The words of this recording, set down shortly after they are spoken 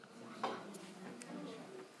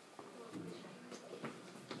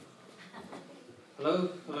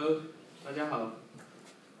Hello，大家好。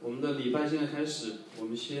我们的礼拜现在开始，我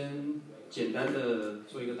们先简单的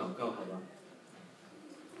做一个祷告，好吧？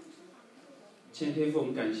亲爱的天父，我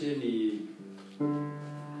们感谢你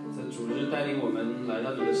在主日带领我们来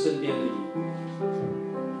到你的圣殿里，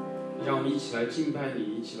让我们一起来敬拜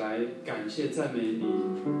你，一起来感谢赞美你，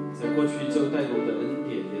在过去一周带给我们的恩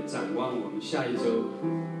典，也展望我们下一周我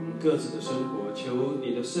们各自的生活。求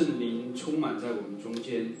你的圣灵充满在我们中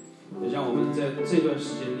间，也让我们在这段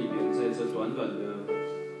时间里边，在这短短的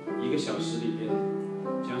1个小时里边，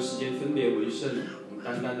将时间分别为圣，我们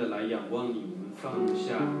单单的来仰望你，我们放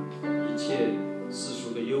下一切世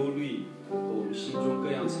俗的忧虑和我们心中各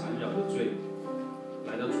样缠绕的罪，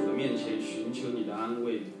来到主的面前，寻求你的安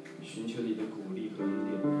慰，寻求你的鼓励和恩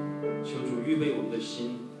典。求主预备我们的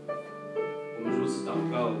心，我们如此祷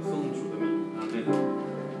告，奉主的名，阿们。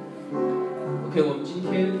OK， 我们今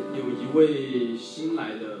天有一位新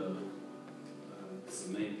来的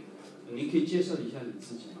姊妹，您可以介绍一下你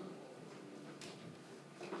自己吗？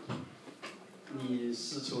你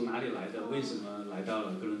是从哪里来的？为什么来到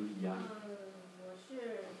了哥伦比亚？我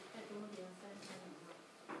是在哥伦比亚3年，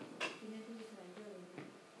今天第一次来这里，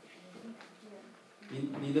很感谢。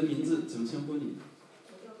你的名字怎么称呼你？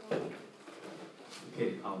我叫高。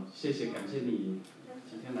OK， 好，谢谢，感谢你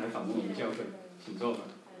今天来访问我们教会，请坐吧。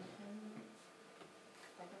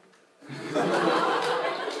感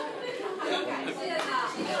谢他。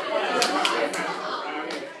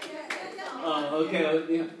OK，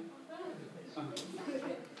 你好。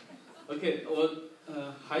OK， 我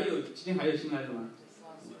今天还有新来的吗？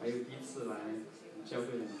还有第一次来教会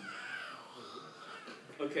的吗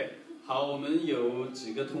 ？OK， 好，我们有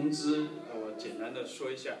几个通知，我简单的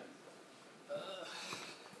说一下。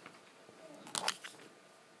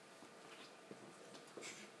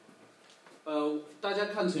大家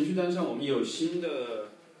看程序单上，我们有新的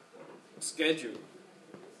schedule。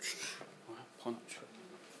跑哪去了？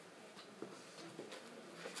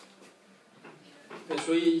对，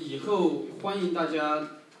所以以后欢迎大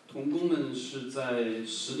家，同工们是在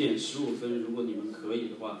10点15分，如果你们可以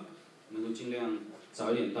的话，能够尽量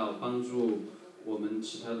早一点到，帮助我们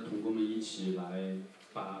其他的同工们一起来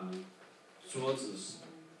把桌子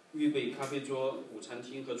预备咖啡桌、午餐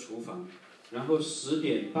厅和厨房。然后10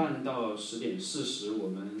点半到10点40，我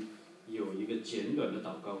们有一个简短的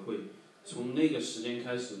祷告会。从那个时间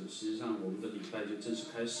开始，实际上我们的礼拜就正式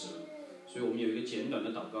开始了。所以我们有一个简短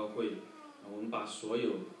的祷告会，我们把所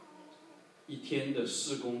有一天的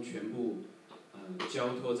事工全部交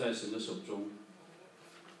托在神的手中。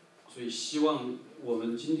所以希望我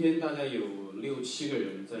们今天大概有6、7个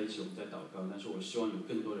人在一起，我们在祷告。但是我希望有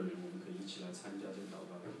更多的人，我们可以一起来参加这个祷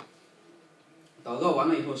告会。祷告完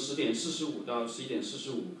了以后，10点45到11点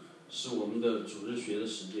45是我们的主日学的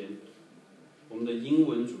时间，我们的英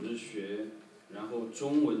文主日学，然后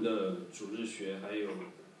中文的主日学，还有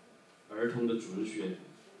儿童的主日学，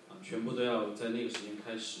全部都要在那个时间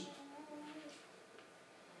开始。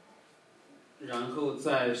然后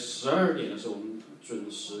在12点的时候，我们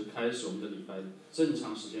准时开始我们的礼拜，正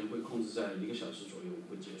常时间会控制在1个小时左右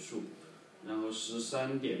会结束。然后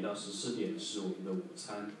13点到14点是我们的午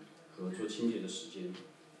餐和做清洁的时间。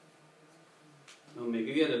每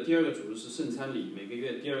个月的第2个主日是圣餐礼，每个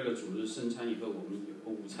月第2个主日圣餐以后，我们有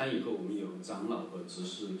午餐以后，我们有长老和执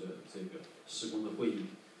事的这个事工的会议，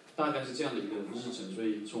大概是这样的一个日程。所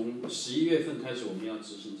以从11月份开始，我们要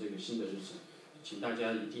执行这个新的日程，请大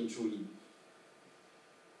家一定注意。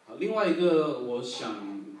好，另外一个我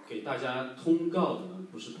想给大家通告的，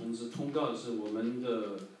不是通知，通告的是我们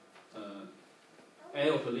的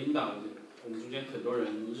Al 和 Linda， 我们中间很多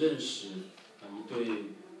人认识一对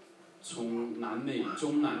从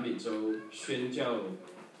中南美洲宣教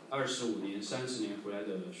25年、30年回来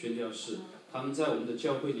的宣教士，他们在我们的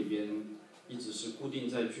教会里边一直是固定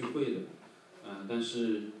在聚会的，但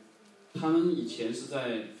是他们以前是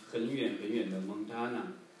在很远很远的蒙大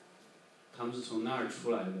拿，他们是从那儿出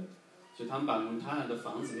来的，所以他们把蒙大拿的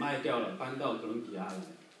房子卖掉了，搬到哥伦比亚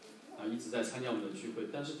来，一直在参加我们的聚会。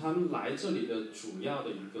但是他们来这里的主要的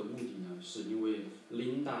一个目的呢，是因为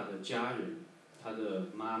Linda 的家人，她的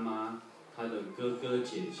妈妈、她的哥哥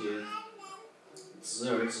姐姐、侄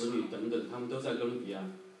儿侄女等等，他们都在哥伦比亚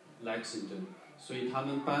Lexington， 所以他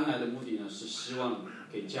们搬来的目的呢，是希望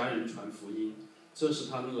给家人传福音，这是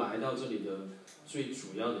他们来到这里的最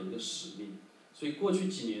主要的一个使命。所以过去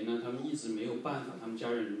几年呢，他们一直没有办法，他们家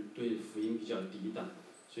人对福音比较抵挡，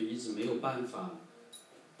所以一直没有办法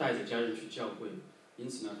带着家人去教会。因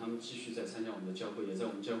此呢，他们继续在参加我们的教会，也在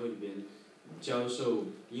我们教会里边教授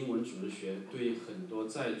英文主日学，对很多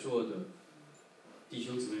在座的弟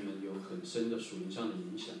兄姊妹们有很深的属灵上的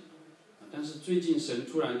影响。但是最近神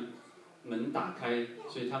突然门打开，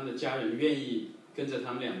所以他们的家人愿意跟着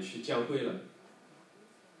他们俩去教会了。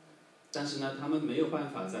但是呢，他们没有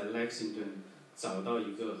办法在 Lexington 找到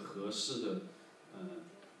一个合适的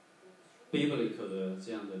biblical 的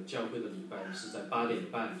这样的教会的礼拜，是在8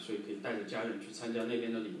点半，所以可以带着家人去参加那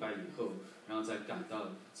边的礼拜以后，然后再赶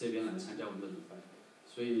到这边来参加我们的礼拜。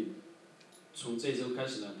所以从这周开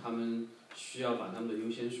始呢，他们需要把他们的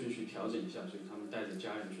优先顺序调整一下，所以他们带着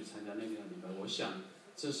家人去参加那边的礼拜。我想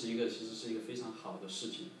这是其实是一个非常好的事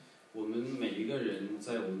情。我们每一个人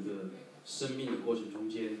在我们的生命的过程中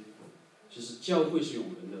间，其实教会是永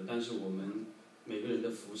恒的，但是我们每个人的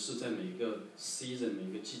服事在每一个 season 每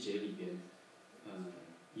一个季节里边，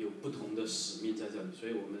有不同的使命在这里，所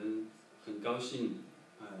以我们很高兴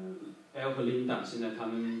，Al 和 Linda 现在他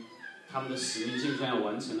们的使命基本上要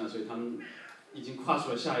完成了，所以他们已经跨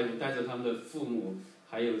出了下一步，带着他们的父母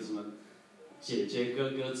还有什么姐姐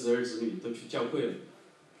哥哥侄儿侄女都去教会了，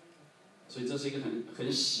所以这是一个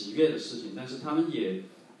很喜悦的事情。但是他们也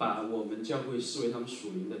把我们教会视为他们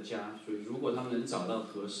属灵的家，所以如果他们能找到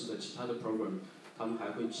合适的其他的 program， 他们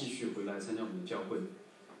还会继续回来参加我们的教会。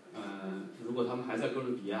如果他们还在哥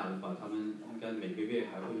伦比亚的话，他们应该每个月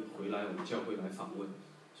还会回来我们教会来访问。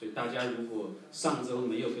所以大家如果上周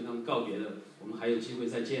没有跟他们告别的，我们还有机会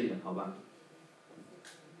再见的，好吧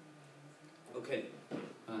 ？OK，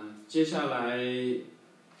 接下来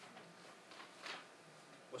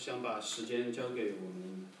我想把时间交给我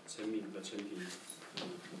们陈敏和陈平，我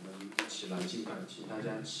们一起来敬拜，请大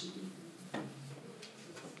家起立。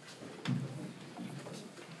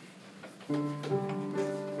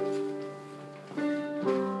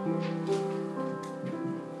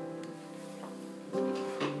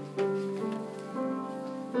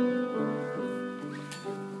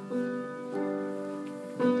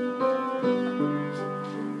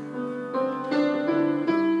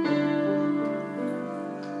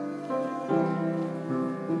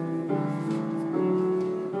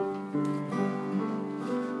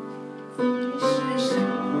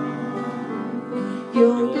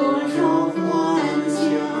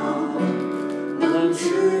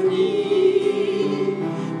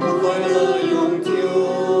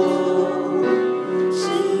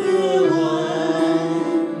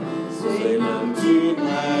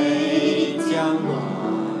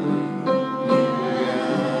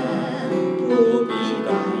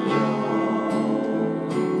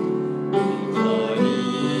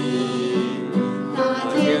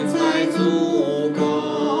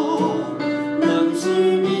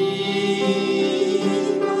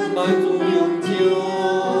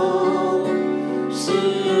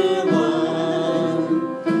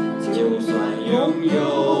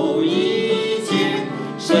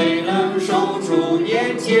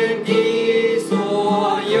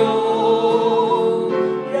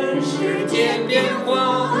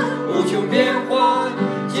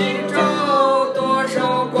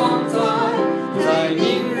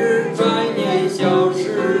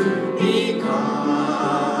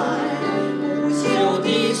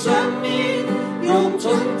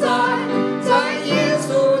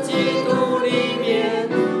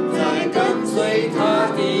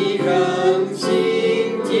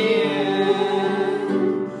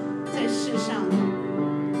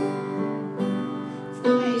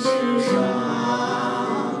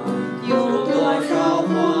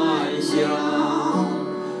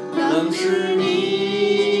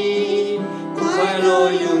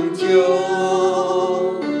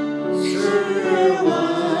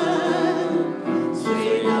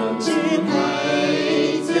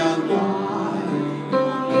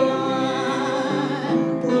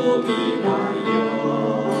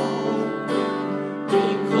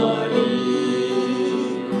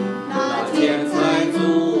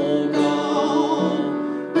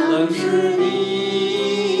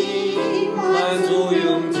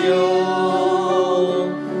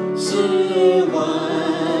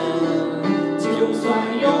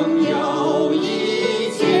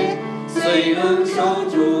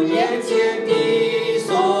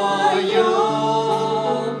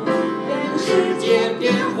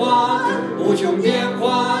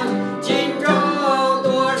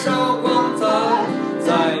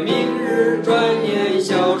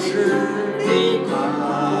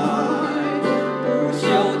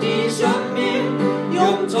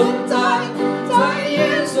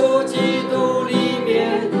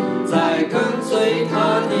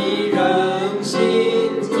他的人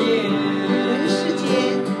心间，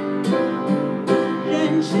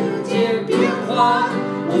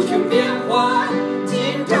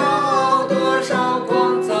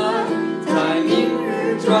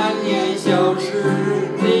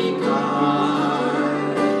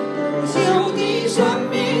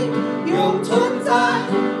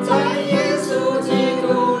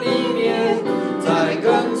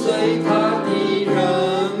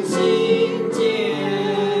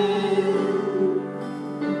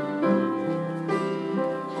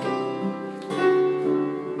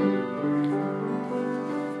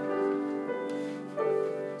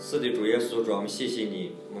我们谢谢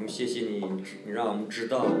你，我们谢谢你，你让我们知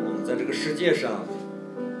道我们在这个世界上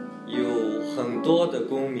有很多的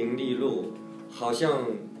功名利禄，好像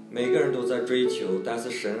每个人都在追求，但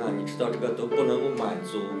是神啊，你知道这个都不能够满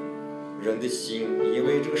足人的心，因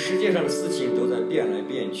为这个世界上的事情都在变来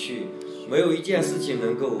变去，没有一件事情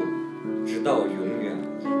能够直到永远，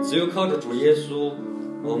只有靠着主耶稣，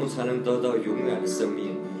我们才能得到永远的生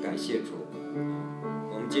命。我们感谢主。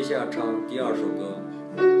我们接下来唱第2首歌。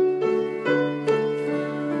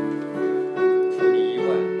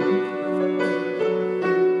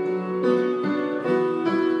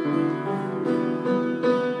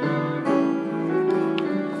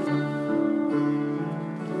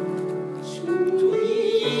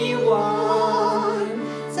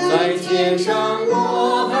天上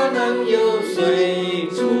我还能有谁？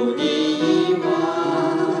除你以外，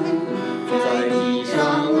在地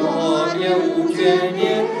上我别无眷恋。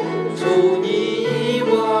除你以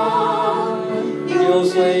外，有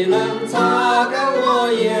谁能擦干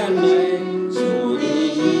我眼泪？除你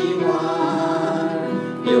以外，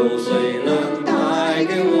有谁能带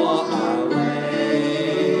给我安慰？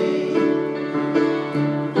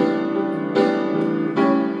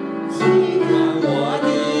虽然我的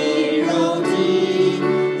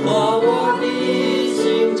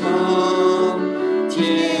渐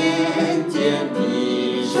渐地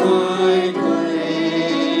衰退，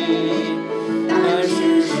但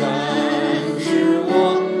是神是我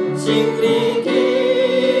心里的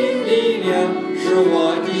力量，是我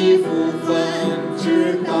的福分，直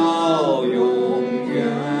到永远。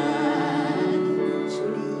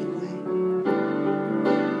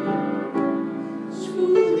除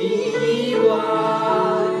你以外，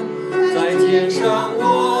在天上我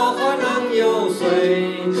还能有谁？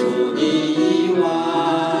除你以外，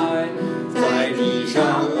在地上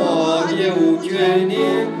我别无眷恋。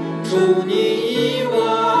除你以外，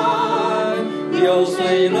有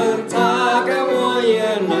谁能擦干我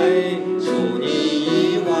眼泪？除你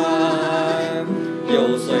以外，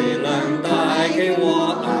有谁能带给我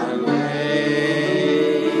安慰？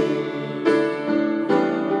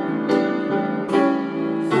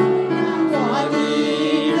我的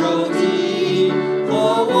肉体和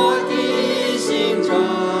我的心肠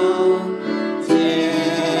渐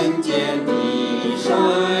渐地衰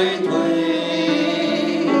退，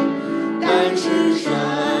但是神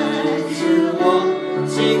是我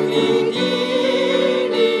心里的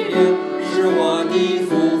力量，是我的福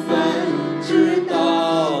分，直到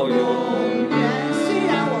永远。虽然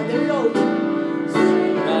我的肉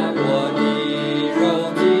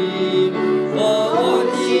体和我的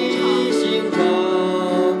心肠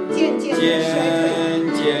渐渐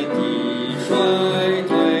地衰退，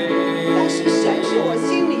但是神是我心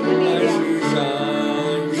里的力量，神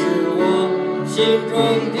是我心中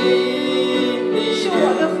的力量，是我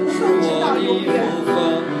的福分，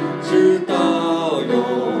直到永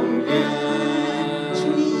远。除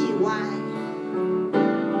你以外，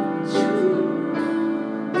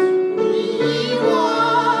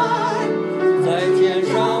在天上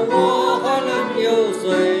我还能有谁？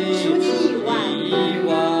除你以外，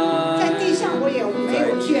在地上我也没有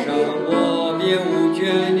眷恋。我别无眷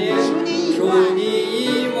恋。除你以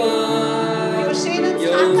外，有谁能擦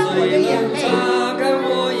干我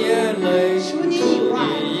眼泪？除你以外，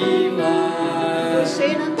有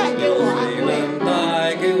谁能带给我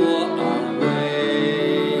安慰？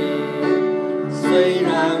虽然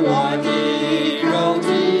我的肉体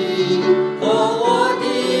和我的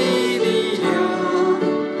力量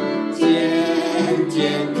渐渐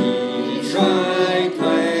地衰退，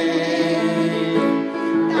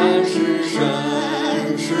但是神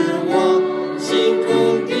是我心中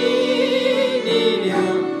的力量，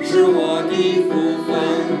是我的福分，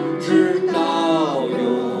直到永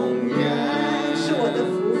远。是我的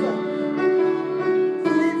福分，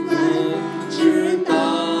直到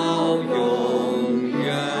永远。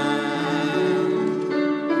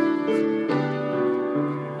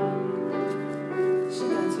是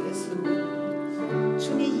的，主耶稣，除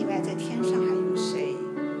你以外，在天上还有谁？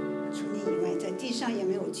除你以外，在地上也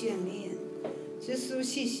没有眷恋。耶稣，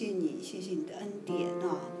谢谢你，谢谢你的恩典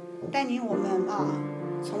啊，带领我们啊，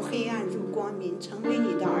从黑暗入光明，成为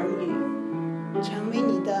你的儿女，成为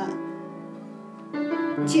你的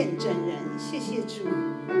见证人。谢谢主，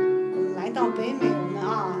我们来到北美，我们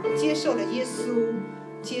啊接受了耶稣，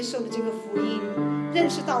接受了这个福音，认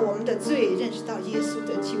识到我们的罪，认识到耶稣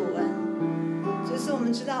的救恩。所以说我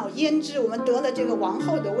们知道胭脂我们得了这个王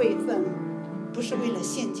后的位分，不是为了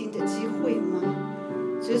现今的机会吗？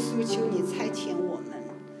耶稣，求你差遣我们。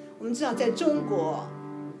我们知道在中国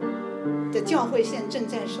的教会现在正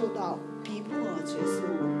在受到逼迫，耶稣，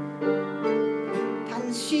他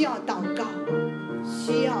们需要祷告，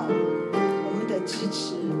需要我们的支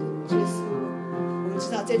持。耶稣，我们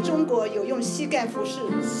知道在中国有用膝盖来服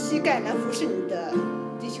侍你的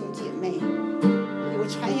弟兄姐妹，有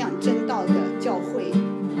传扬真道的教会，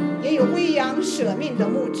也有喂养舍命的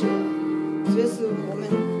牧者。耶稣，我们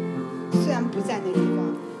虽然不在那地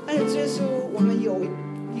方，但是耶稣，我们有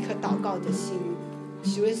一颗祷告的心。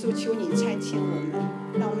主耶稣，求你差遣我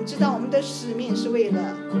们，让我们知道我们的使命是为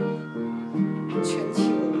了全球，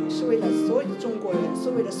是为了所有的中国人，是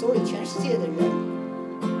为了所有全世界的人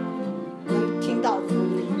能听到福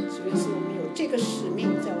音。主耶稣，我们有这个使命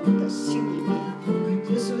在我们的心里面。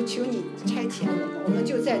主耶稣，求你差遣我们，我们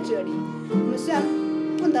就在这里。我们虽然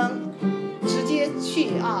不能直接去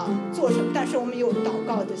做什么，但是我们有祷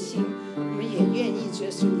告的心，我们也愿意耶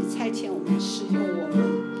稣你差遣我们，使用我们。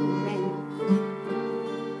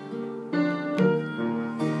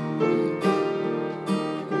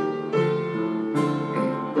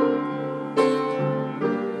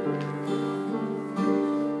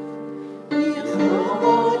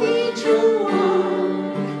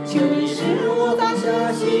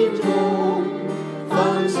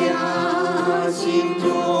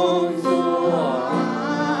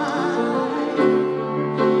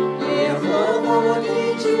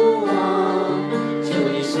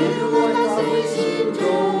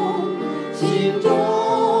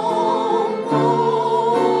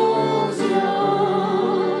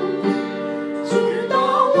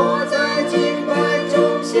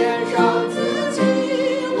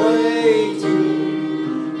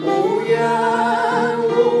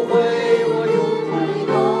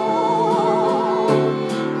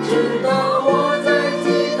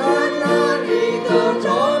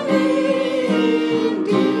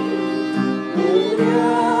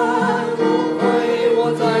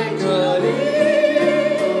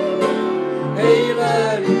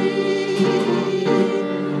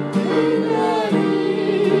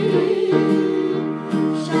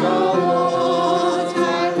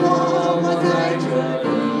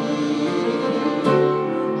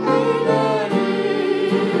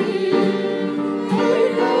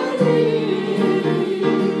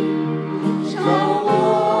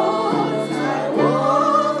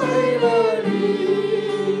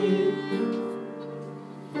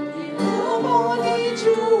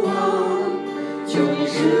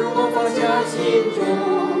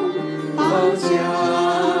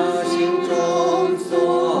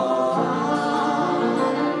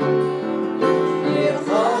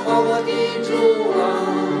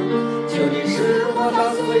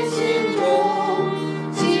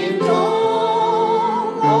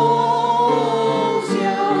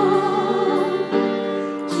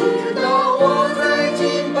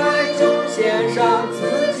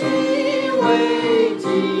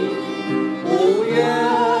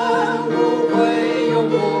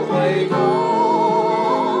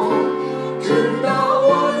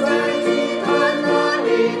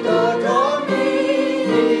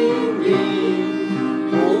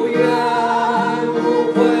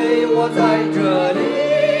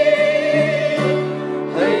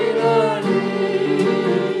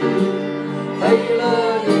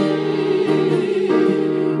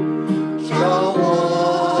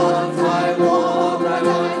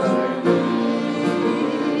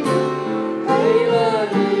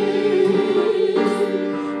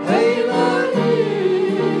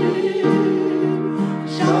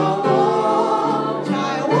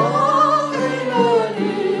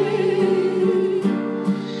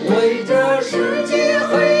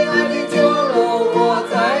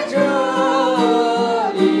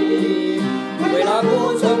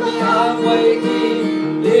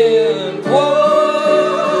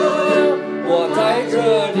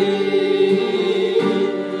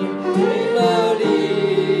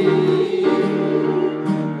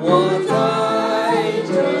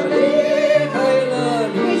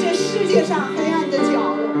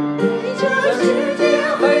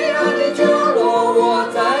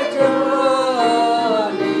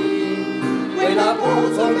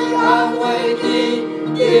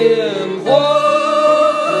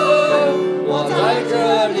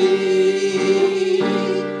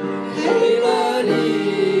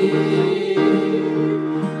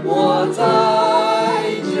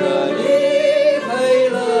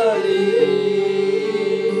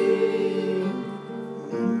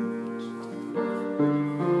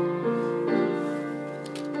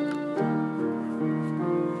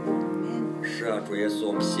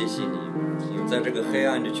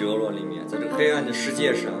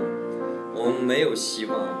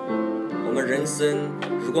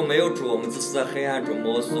如果没有主，我们只是在黑暗中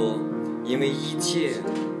摸索，因为一切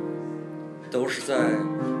都是在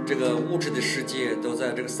这个物质的世界，都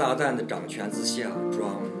在这个撒旦的掌权之下。主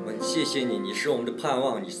啊，我们谢谢你，你是我们的盼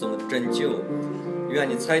望，你是我们的拯救。愿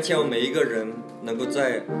你差遣我们每一个人，能够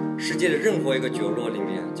在世界的任何一个角落里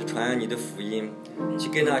面，去传扬你的福音，去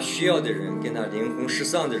跟那需要的人，跟那灵魂失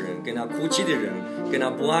丧的人，跟那哭泣的人，跟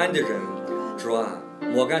那不安的人，主啊，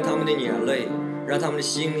抹干他们的眼泪，让他们的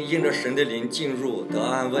心因着神的灵进入，得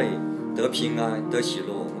安慰，得平安，得喜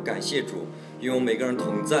乐。我们感谢主，与我们每个人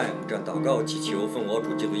同在。我们这样祷告祈求，奉我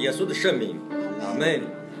主基督耶稣的圣名，阿门。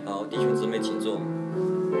好，弟兄姊妹，请坐。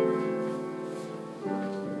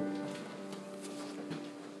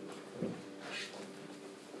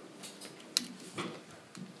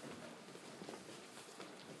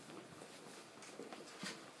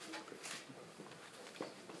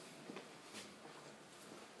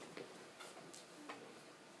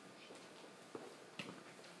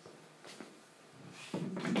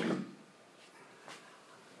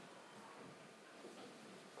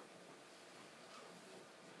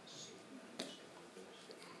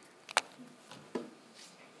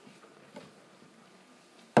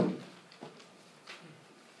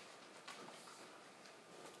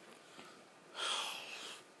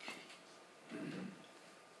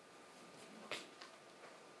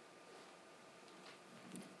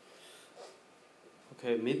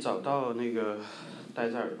OK， 没找到那个戴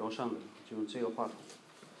在耳朵上的，就用这个话筒。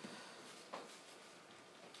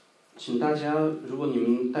请大家，如果你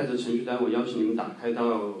们带着程序单，我邀请你们打开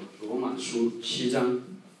到罗马书7章。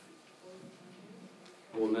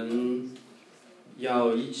我们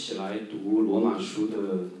要一起来读罗马书的，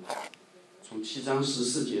从7章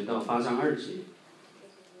14节到8章2节。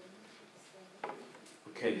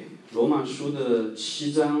OK， 罗马书的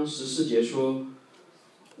7章14节说。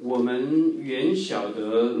我们原晓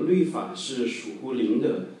得律法是属乎灵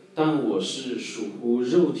的，但我是属乎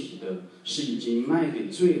肉体的，是已经卖给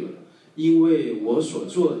罪了。因为我所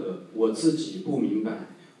做的，我自己不明白；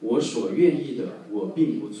我所愿意的，我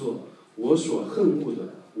并不做；我所恨恶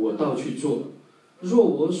的，我倒去做。若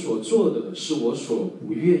我所做的是我所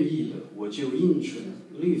不愿意的，我就应存。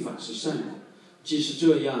律法是善的，既是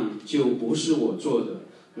这样，就不是我做的，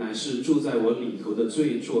乃是住在我里头的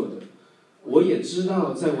罪做的。我也知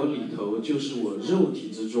道，在我里头，就是我肉体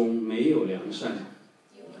之中没有良善，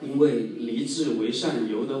因为立志为善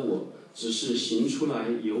由得我，只是行出来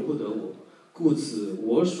由不得我。故此，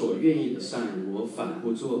我所愿意的善，我反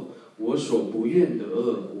不做；我所不愿的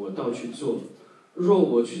恶，我倒去做。若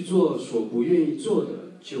我去做所不愿意做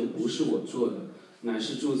的，就不是我做的，乃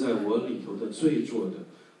是住在我里头的罪做的。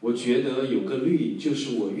我觉得有个律，就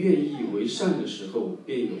是我愿意为善的时候，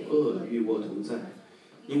便有恶与我同在。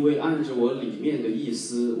因为按着我里面的意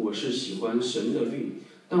思，我是喜欢神的律，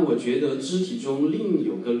但我觉得肢体中另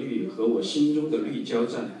有个律和我心中的律交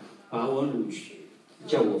战，把我掳去，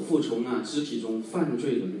叫我服从那肢体中犯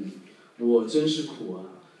罪的律。我真是苦啊！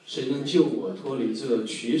谁能救我脱离这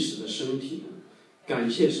取死的身体呢？感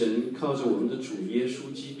谢神，靠着我们的主耶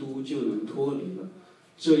稣基督就能脱离了。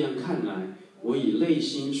这样看来，我以内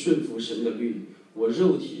心顺服神的律，我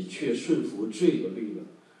肉体却顺服罪的律了。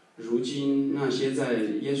如今那些在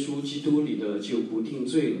耶稣基督里的就不定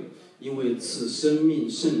罪了，因为赐生命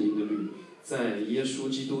圣灵的律在耶稣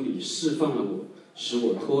基督里释放了我，使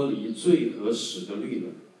我脱离罪和死的律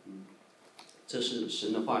了。这是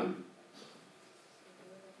神的话语。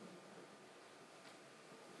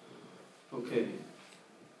OK，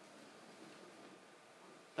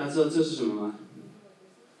 大家知道这是什么吗？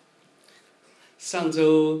上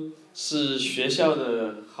周是学校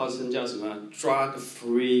的号称叫什么 Drug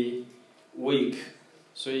Free Week，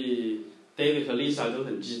 所以 David 和 Lisa 都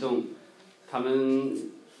很激动，他们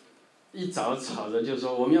一早吵着就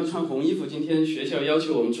说我们要穿红衣服，今天学校要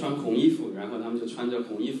求我们穿红衣服，然后他们就穿着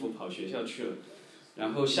红衣服跑学校去了。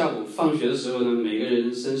然后下午放学的时候呢，每个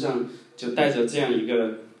人身上就带着这样一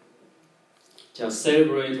个叫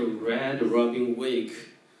Celebrate Red Robin Week，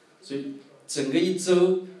 所以整个一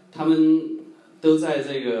周他们都在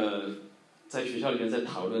这个在学校里面在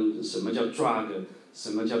讨论什么叫 drug，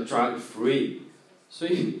 什么叫 drug free。所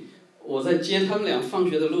以我在接他们俩放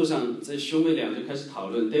学的路上，这兄妹俩就开始讨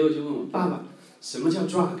论。David 就问我爸爸，什么叫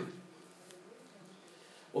drug？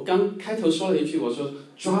 我刚开头说了一句，我说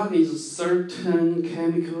drug is certain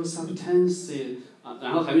chemical substance 啊，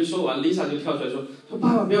然后还没说完 ，Lisa 就跳出来说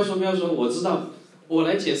爸爸不要说，我知道，我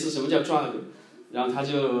来解释什么叫 drug。然后他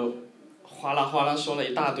就哗啦哗啦说了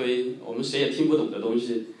一大堆我们谁也听不懂的东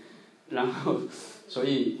西，然后所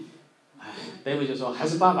以David 就说还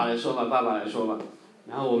是爸爸来说吧。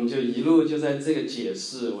然后我们就一路就在这个解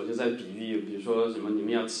释，我就在比喻，比如说什么你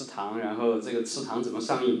们要吃糖，然后这个吃糖怎么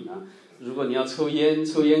上瘾啊？如果你要抽烟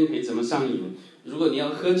可以怎么上瘾？如果你要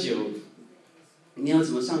喝酒，你要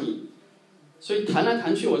怎么上瘾？所以谈来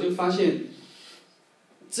谈去，我就发现，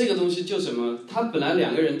这个东西就什么，他本来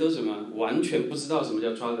两个人都什么完全不知道什么叫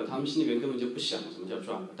drug， 他们心里面根本就不想什么叫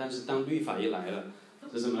drug， 但是当律法一来了，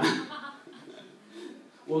是什么？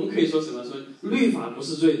我们可以说什么？说律法不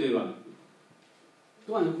是罪，对吧？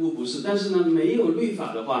断乎不是。但是呢，没有律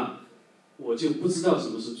法的话，我就不知道什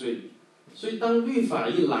么是罪。所以当律法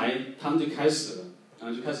一来，他们就开始了，然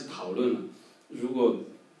后就开始讨论了。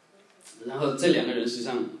然后这两个人实际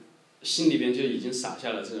上心里边就已经撒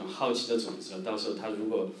下了这种好奇的种子了。到时候他如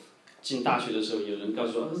果进大学的时候，有人告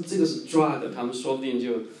诉说这个是 drug， 他们说不定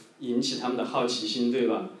就引起他们的好奇心，对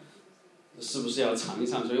吧？是不是要尝一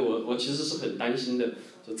尝？所以我其实是很担心的，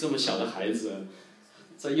就这么小的孩子，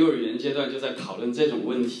在幼儿园阶段就在讨论这种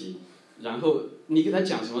问题，然后你给他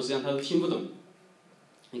讲什么，实际上他都听不懂。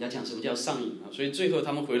你给他讲什么叫上瘾啊？所以最后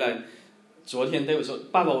他们回来，昨天对我说：“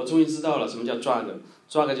爸爸，我终于知道了什么叫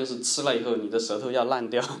drug。drug 就是吃了以后你的舌头要烂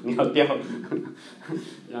掉，你要掉，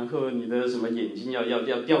然后你的什么眼睛要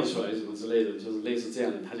掉出来什么之类的，就是类似这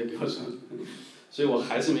样的。”他就给我说，所以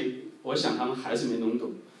我想他们还是没弄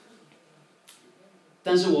懂。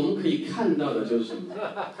但是我们可以看到的就是什么？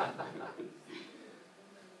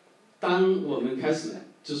当我们开始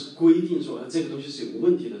就是规定说这个东西是有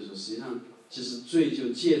问题的时候，实际上其实罪就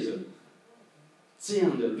借着这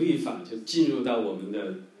样的律法就进入到我们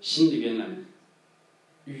的心里边来。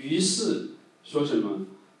于是说什么？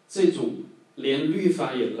这种连律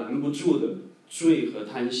法也拦不住的罪和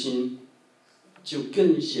贪心，就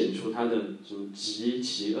更显出它的什么极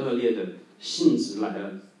其恶劣的性质来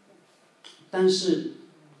了。但是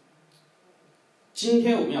今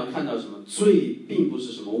天我们要看到什么？罪并不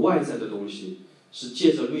是什么外在的东西，是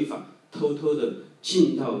借着律法偷偷的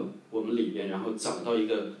进到我们里边，然后找到一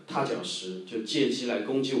个踏脚石，就借机来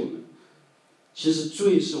攻击我们。其实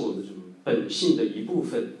罪是我们什么本性的一部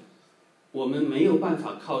分，我们没有办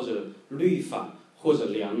法靠着律法或者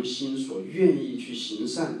良心所愿意去行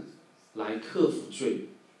善来克服罪。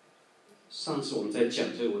上次我们在讲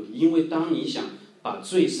这个问题，因为当你想把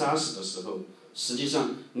罪杀死的时候，实际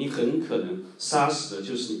上你很可能杀死的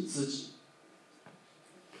就是你自己。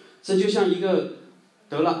这就像一个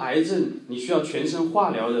得了癌症你需要全身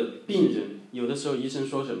化疗的病人，有的时候医生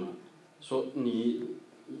说什么？说你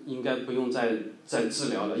应该不用再治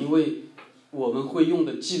疗了，因为我们会用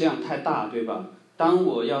的剂量太大，对吧？当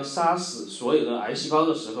我要杀死所有的癌细胞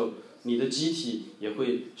的时候，你的机体也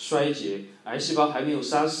会衰竭，癌细胞还没有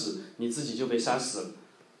杀死，你自己就被杀死了。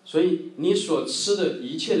所以你所吃的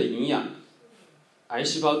一切的营养，癌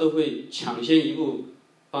细胞都会抢先一步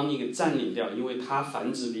帮你给占领掉，因为它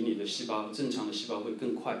繁殖比你的细胞正常的细胞会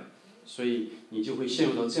更快，所以你就会陷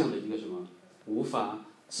入到这样的一个什么无法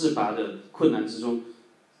自拔的困难之中。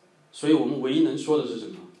所以我们唯一能说的是什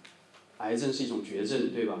么？癌症是一种绝症，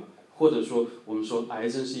对吧？或者说我们说癌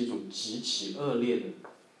症是一种极其恶劣的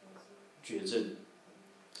绝症，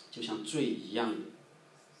就像罪一样的。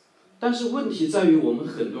但是问题在于我们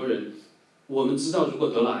很多人，我们知道如果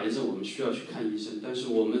得了癌症我们需要去看医生，但是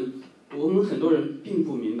我们很多人并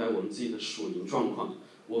不明白我们自己的属灵状况，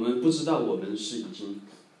我们不知道我们是已经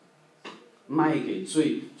卖给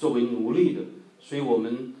罪作为奴隶的，所以我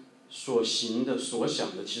们所行的所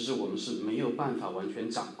想的其实我们是没有办法完全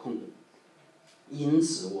掌控的。因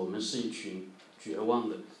此我们是一群绝望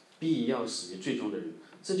的必要死于罪中的人。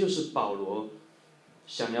这就是保罗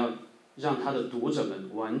想要让他的读者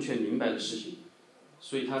们完全明白的事情。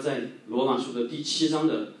所以他在罗马书的第7章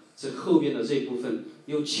的这后边的这一部分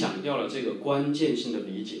又强调了这个关键性的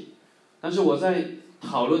理解。但是我在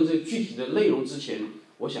讨论这具体的内容之前，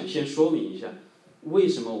我想先说明一下为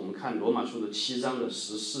什么我们看罗马书的7章的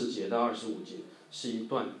14节到25节是一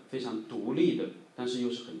段非常独立的但是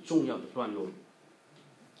又是很重要的段落。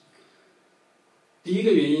第一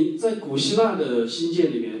个原因，在古希腊的信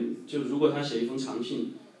件里面，就如果他写一封长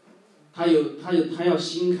信，他要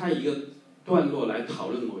新开一个段落来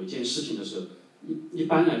讨论某一件事情的时候，一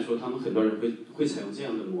般来说他们很多人会采用这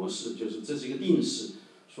样的模式，就是这是一个定式，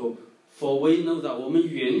说 For we know that 我们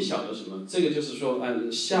原晓得什么，这个就是说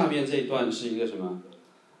下面这一段是一个什么，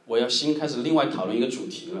我要新开始另外讨论一个主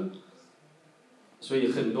题了。所以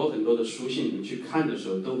很多很多的书信你们去看的时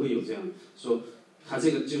候都会有这样说，它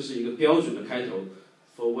这个就是一个标准的开头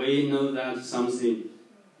For we know that something，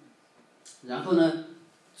 然后呢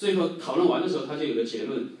最后讨论完的时候它就有个结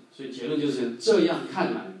论，所以结论就是这样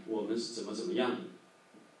看来我们是怎么样的。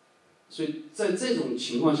所以在这种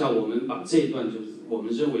情况下，我们把这一段就是我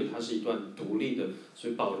们认为它是一段独立的，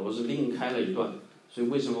所以保罗是另开了一段。所以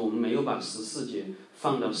为什么我们没有把14节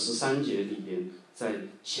放到13节里边，在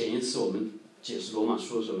前一次我们解释罗马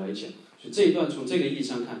书的时候来讲？所以这一段从这个意义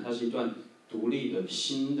上看，它是一段独立的、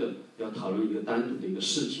新的要讨论一个单独的一个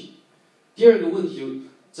事情。第二个问题，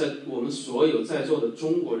在我们所有在座的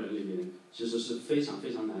中国人里面，其实是非常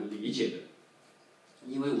非常难理解的，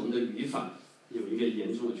因为我们的语法有一个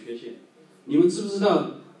严重的缺陷。你们知不知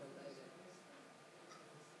道，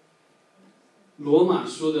罗马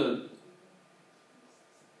书的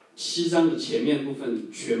7章的前面部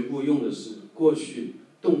分全部用的是过去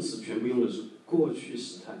动词，全部用的是过去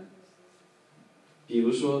时态。比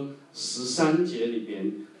如说13节里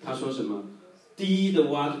边，他说什么 ？Did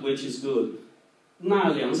what which is good，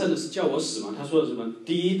 那良善的是叫我死吗？他说的什么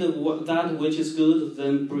 ？Did that which is good,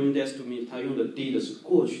 then bring death to me。他用的 did 是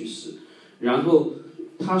过去式，然后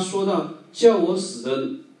他说到叫我死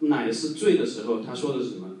的乃是罪的时候，他说的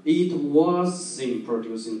是什么 ？It was sin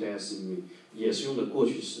producing death in me， 也是用的过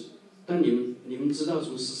去式。但你们知道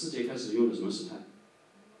从14节开始用的什么时态？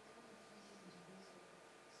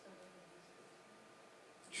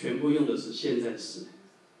全部用的是现在时，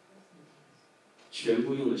全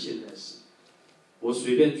部用的现在时。我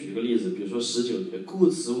随便举个例子，比如说19节，故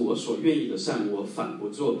此我所愿意的善我反不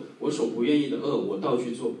做，我所不愿意的恶我倒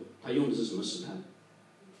去做。他用的是什么时态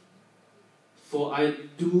 ？For I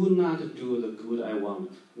do not do the good I want。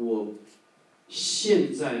我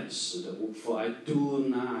现在时的 ，For I do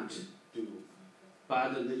not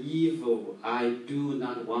do。But the evil I do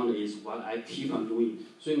not want is what I keep on doing。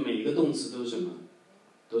所以每一个动词都是什么？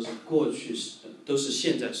都是过去时，都是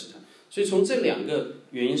现在时态。所以从这两个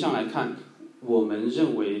原因上来看，我们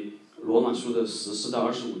认为罗马书的14到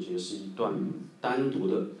25节是一段单独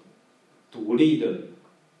的、独立的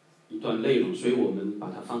一段内容，所以我们把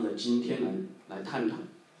它放在今天来探讨。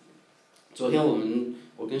昨天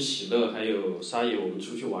我跟喜乐还有沙野，我们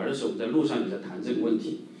出去玩的时候，我们在路上也在谈这个问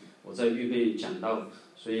题。我在预备讲道，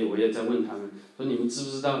所以我也在问他们说：你们知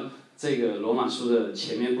不知道这个罗马书的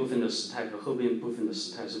前面部分的时态和后面部分的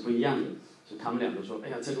时态是不一样的？所以他们两个说：哎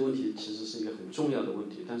呀，这个问题其实是一个很重要的问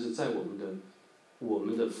题，但是在我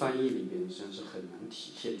们的翻译里边实际上是很难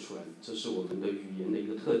体现出来的，这是我们的语言的一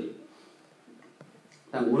个特点。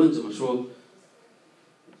但无论怎么说，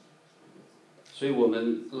所以我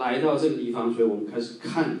们来到这个地方，所以我们开始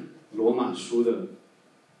看罗马书的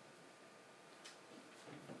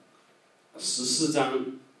14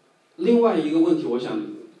章。另外一个问题，我想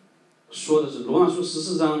说的是，罗马书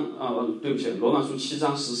14章对不起，罗马书7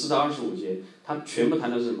章14到25节，他全部谈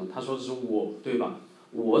的是什么？他说的是我，对吧？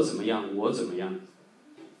我怎么样，我怎么样。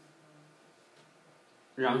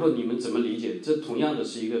然后你们怎么理解？这同样的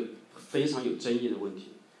是一个非常有争议的问题。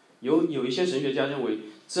有一些神学家认为，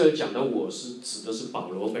这儿讲的我是指的是保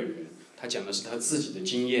罗本人，他讲的是他自己的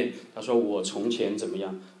经验。他说我从前怎么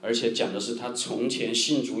样，而且讲的是他从前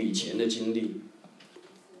信主以前的经历。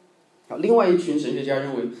另外一群神学家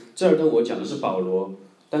认为，这儿的我讲的是保罗，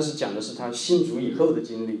但是讲的是他信主以后的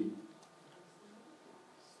经历。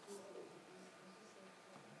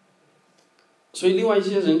所以另外一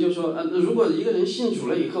些人就说，如果一个人信主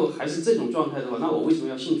了以后还是这种状态的话，那我为什么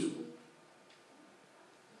要信主？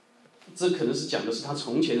这可能是讲的是他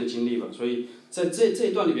从前的经历吧。所以在这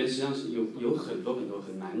一段里边，实际上是有很多很多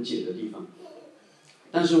很难解的地方。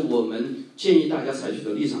但是我们建议大家采取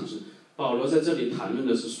的立场是，保罗在这里谈论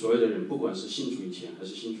的是所有的人，不管是信主以前还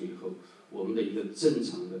是信主以后，我们的一个正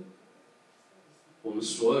常的，我们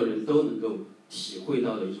所有人都能够体会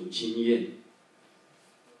到的一种经验。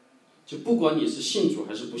就不管你是信主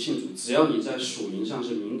还是不信主，只要你在属灵上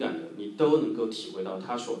是敏感的，你都能够体会到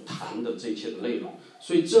他所谈的这一切的内容。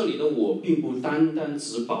所以这里的我并不单单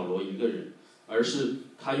指保罗一个人，而是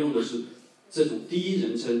他用的是这种第一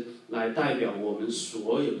人称来代表我们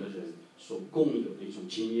所有的人所共有的一种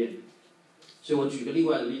经验。所以我举个另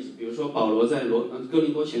外的例子，比如说保罗在哥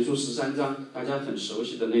林多前书13章，大家很熟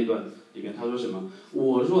悉的那段里面，他说什么？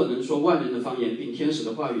我若能说万人的方言，并天使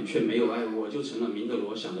的话语，却没有爱，我就成了鸣的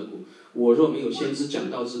锣，响的鼓。我若没有先知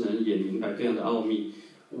讲道之能，也明白各样的奥秘，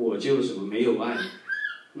我就什么没有爱，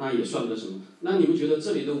那也算不得什么。那你们觉得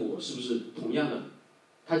这里的我是不是同样的？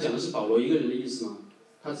他讲的是保罗一个人的意思吗？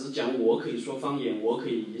他只是讲我可以说方言，我可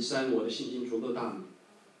以移山，我的信心足够大吗？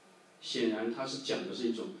显然他是讲的是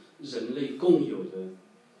一种人类共有的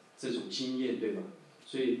这种经验，对吧？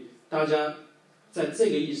所以大家在这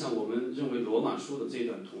个意义上，我们认为罗马书的这一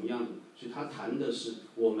段同样的，所以他谈的是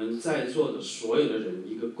我们在座的所有的人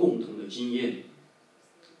一个共同的经验。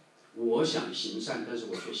我想行善，但是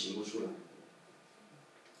我却行不出来，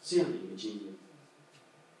这样的一个经验。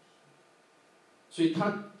所以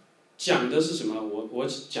他讲的是什么？我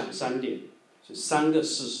讲3点，是3个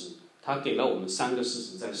事实。他给了我们3个事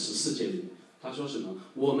实，在14节里面，他说什么？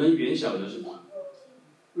我们原晓得什么？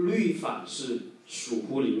律法是属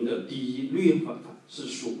乎灵的。第一，律法是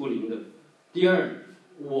属乎灵的。第二，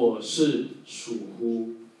我是属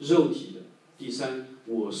乎肉体的；第三，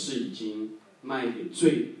我是已经卖给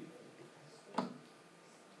罪。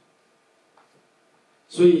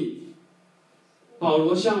所以，保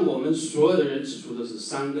罗向我们所有的人指出的是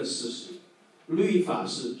3个事实：律法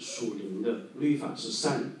是属灵的，律法是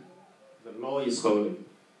善的 ，The law is holy。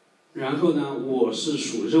然后呢，我是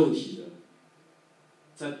属肉体的，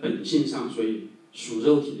在本性上，所以属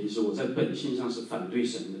肉体的意思，我在本性上是反对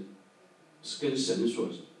神的，是跟神所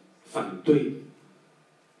反对的。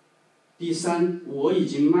第三，我已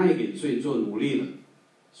经卖给罪做奴隶了，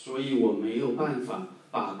所以我没有办法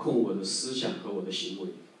把控我的思想和我的行为。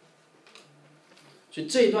所以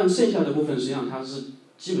这一段剩下的部分，实际上它是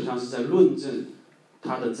基本上是在论证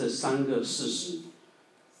他的这3个事实，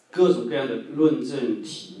各种各样的论证、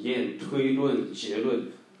体验、推论、结论。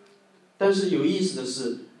但是有意思的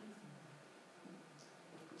是，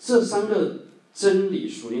这3个真理，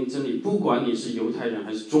属灵真理，不管你是犹太人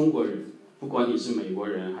还是中国人，不管你是美国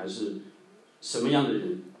人还是什么样的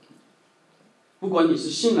人，不管你是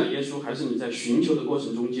信了耶稣还是你在寻求的过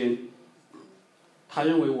程中间，他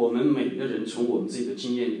认为我们每个人从我们自己的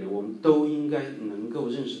经验里面，我们都应该能够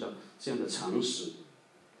认识到这样的常识。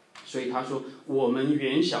所以他说，我们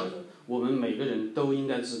原晓得，我们每个人都应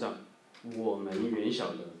该知道，我们原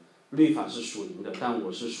晓得，律法是属灵的，但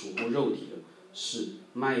我是属乎肉体的，是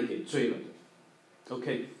卖给罪了的。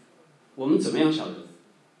OK， 我们怎么样晓得？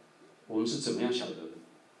我们是怎么样晓得的？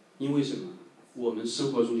因为什么？我们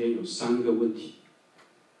生活中间有3个问题。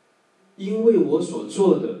因为我所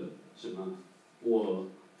做的什么，我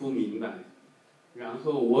不明白，然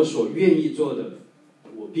后我所愿意做的，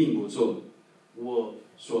我并不做，我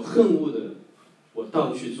所恨恶的，我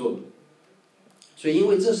倒去做。所以因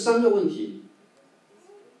为这3个问题，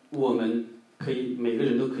我们可以每个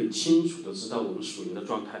人都可以清楚地知道我们属灵的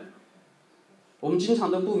状态。我们经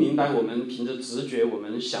常都不明白，我们凭着直觉，我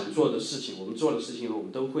们想做的事情，我们做的事情，我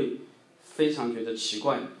们都会非常觉得奇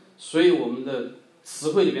怪。所以我们的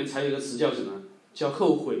词汇里面才有一个词叫什么？叫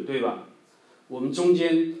后悔，对吧？我们中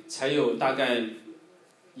间才有大概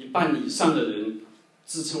1半以上的人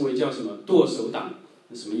自称为叫什么剁手党，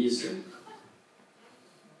是什么意思？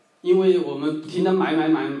因为我们不停地买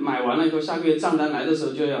完了以后，下个月账单来的时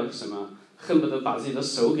候就要什么，恨不得把自己的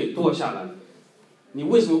手给剁下来。你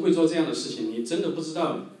为什么会做这样的事情？你真的不知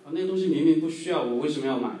道，那个东西明明不需要，我为什么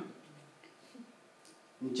要买？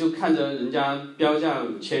你就看着人家标价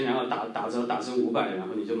5000，然后打折打成500，然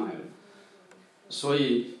后你就买了。所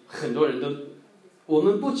以很多人都，我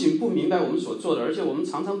们不仅不明白我们所做的，而且我们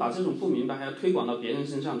常常把这种不明白还要推广到别人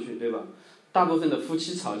身上去，对吧？大部分的夫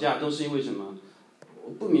妻吵架都是因为什么？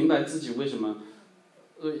我不明白自己为什么，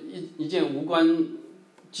一件无关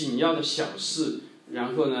紧要的小事，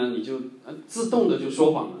然后呢，你就自动的就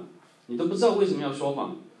说谎了，你都不知道为什么要说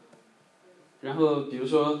谎。然后比如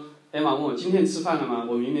说艾玛问我今天吃饭了吗？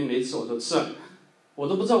我明明没吃，我说吃了，我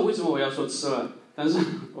都不知道为什么我要说吃了，但是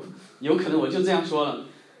有可能我就这样说了。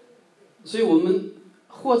所以我们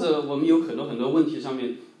或者我们有很多问题上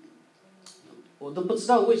面，我都不知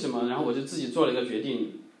道为什么，然后我就自己做了一个决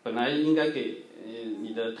定，本来应该给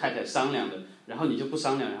你的太太商量的，然后你就不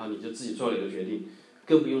商量，然后你就自己做了一个决定，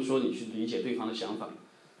更不用说你去理解对方的想法，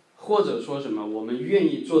或者说什么我们愿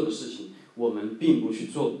意做的事情，我们并不去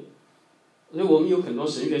做。所以我们有很多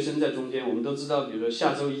神学生在中间，我们都知道，比如说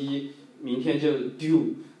下周一，明天就 due，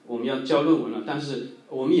 我们要交论文了，但是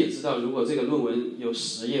我们也知道，如果这个论文有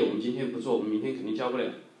10页，我们今天不做，我们明天肯定交不了，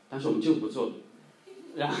但是我们就不做，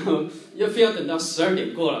然后非要等到12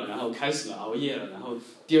点过了，然后开始了熬夜了，然后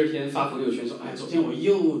第2天发朋友圈说，哎，昨天我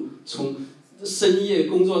又从深夜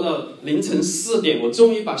工作到凌晨4点，我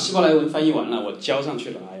终于把希伯来文翻译完了，我交上去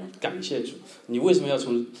了，哎呀，感谢主！你为什么要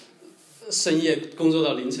从深夜工作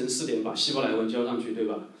到凌晨4点把希伯来文交上去，对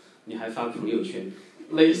吧？你还发朋友圈，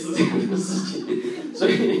类似这样的事情，所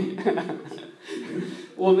以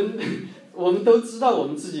我们都知道我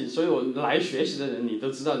们自己，所以我们来学习的人，你都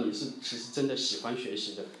知道你是其实真的喜欢学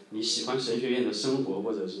习的，你喜欢神学院的生活，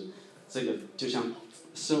或者是这个就像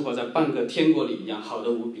生活在半个天国里一样，好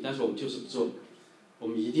的无比。但是我们就是不做，我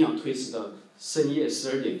们一定要推迟到深夜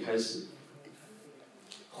12点开始，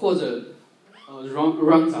或者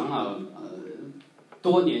Ron 长老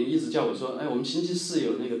多年一直叫我说，哎，我们星期4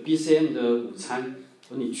有那个 BCM 的午餐，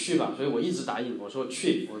说你去吧，所以我一直答应，我说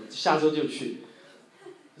去，我下周就去。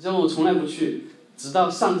然后我从来不去，直到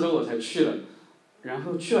上周我才去了，然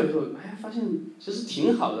后去了以后，哎，发现其实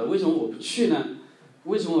挺好的，为什么我不去呢？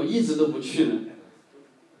为什么我一直都不去呢？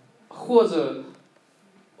或者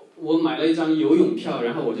我买了一张游泳票，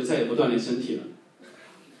然后我就再也不锻炼身体了。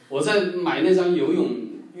我在买那张游泳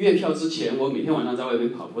月票之前，我每天晚上在外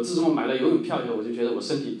面跑步。自从我买了游泳票以后，我就觉得我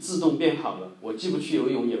身体自动变好了，我既不去游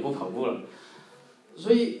泳，也不跑步了。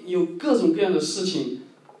所以有各种各样的事情，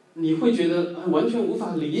你会觉得完全无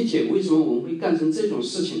法理解为什么我们会干成这种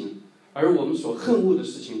事情呢？而我们所恨恶的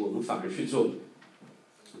事情，我们反而去做。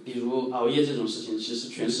比如熬夜这种事情，其实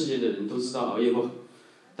全世界的人都知道熬夜不好，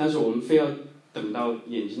但是我们非要等到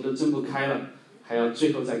眼睛都睁不开了，还要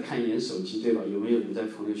最后再看一眼手机，对吧？有没有人在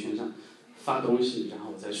朋友圈上发东西，然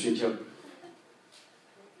后我再睡觉？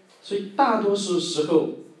所以大多数时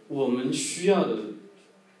候，我们需要的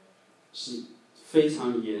是非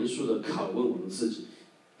常严肃的拷问我们自己，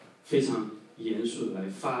非常严肃的来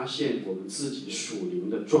发现我们自己属灵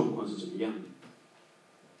的状况是怎么样的。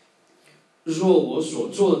若我所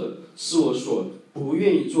做的是我所不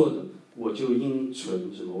愿意做的，我就应存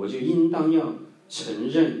什么？我就应当要承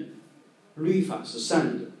认律法是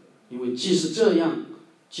善的，因为既是这样，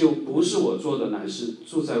就不是我做的，乃是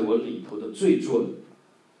住在我里头的罪做的。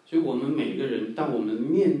所以我们每个人，当我们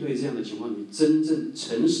面对这样的情况，你真正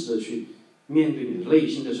诚实的去面对你的内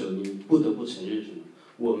心的时候，你不得不承认什么？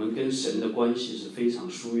我们跟神的关系是非常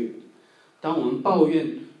疏远的。当我们抱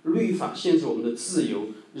怨律法限制我们的自由，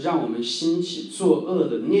让我们兴起作恶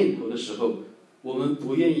的念头的时候，我们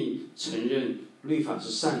不愿意承认律法是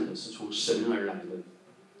善的，是从神而来的。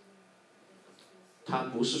它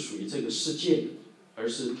不是属于这个世界的，而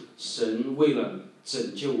是神为了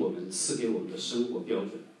拯救我们赐给我们的生活标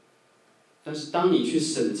准。但是当你去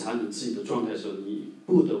审查你自己的状态的时候，你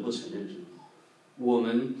不得不承认什么？我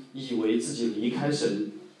们以为自己离开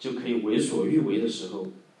神就可以为所欲为的时候，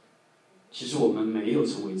其实我们没有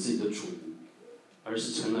成为自己的主人，而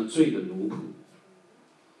是成了罪的奴仆。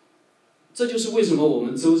这就是为什么我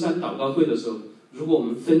们周三祷告会的时候，如果我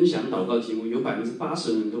们分享祷告题目，有80%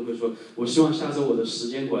的人都会说，我希望下周我的时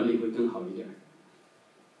间管理会更好一点。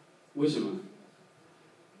为什么？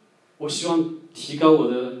我希望提高我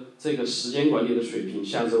的这个时间管理的水平，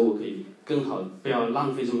下周我可以更好，不要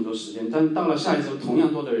浪费这么多时间。但到了下一周，同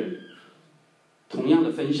样多的人，同样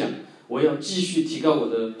的分享，我要继续提高我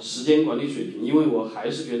的时间管理水平，因为我还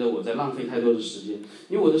是觉得我在浪费太多的时间，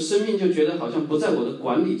因为我的生命就觉得好像不在我的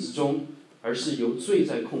管理之中，而是由罪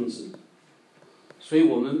在控制。所以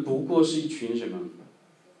我们不过是一群什么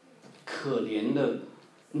可怜的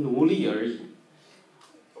奴隶而已。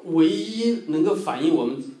唯一能够反映我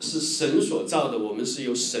们是神所造的，我们是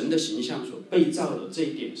由神的形象所被造的，这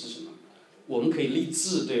一点是什么？我们可以立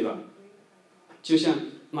志，对吧？就像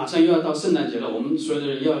马上又要到圣诞节了，我们所有的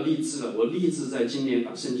人要立志了。我立志在今年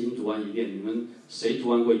把圣经读完一遍。你们谁读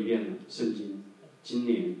完过一遍了？圣经？今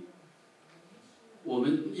年我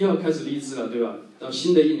们要开始立志了，对吧？到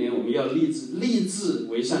新的一年，我们要立志。立志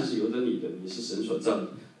为善是由得你的，你是神所造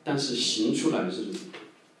的。但是行出来是什么？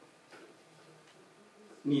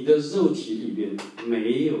你的肉体里边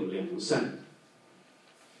没有良善，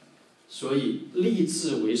所以立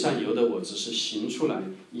志为善由得我，只是行出来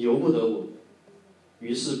由不得我。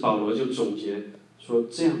于是保罗就总结说，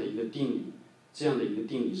这样的一个定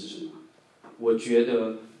理是什么？我觉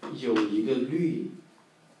得有一个律，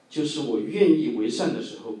就是我愿意为善的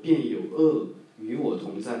时候，便有恶与我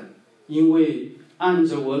同在，因为按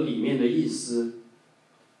着我里面的意思，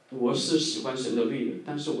我是喜欢神的律的，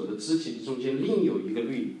但是我的肢体中间另有一个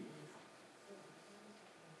律，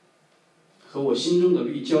和我心中的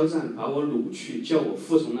律交战，把我掳去，叫我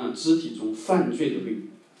服从那肢体中犯罪的律。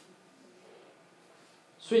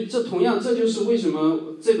所以这就是为什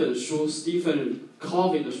么这本书 Stephen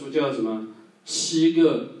Covey 的书叫什么？7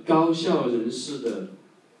个高效人士的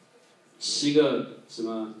7个什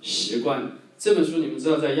么习惯。这本书你们知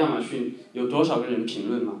道在亚马逊有多少个人评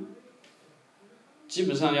论吗？基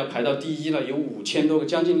本上要排到第1了，有5000多个，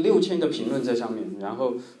将近6000个评论在上面，然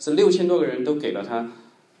后这6000多个人都给了他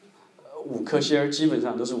5颗星，基本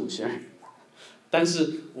上都是5星。但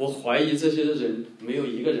是我怀疑这些人没有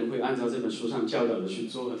一个人会按照这本书上教导的去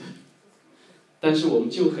做的。但是我们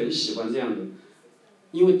就很喜欢这样的，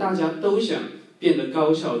因为大家都想变得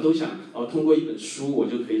高效，都想通过一本书我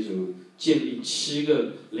就可以什么建立7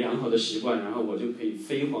个良好的习惯，然后我就可以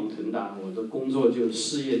飞黄腾达，我的工作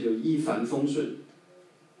事业就一帆风顺。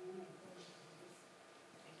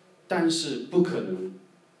但是不可能，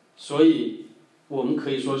所以我们可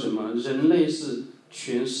以说什么？人类是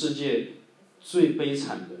全世界最悲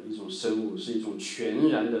惨的一种生物，是一种全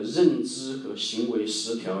然的认知和行为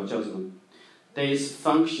失调，叫什么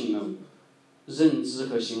dysfunctional， 认知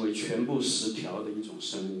和行为全部失调的一种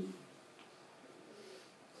生物。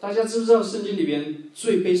大家知不知道圣经里边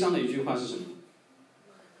最悲伤的一句话是什么？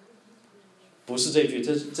不是这句，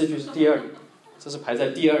这句是第2，这是排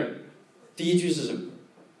在第2。第1句是什么？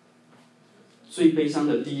最悲伤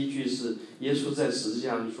的第一句是耶稣在十字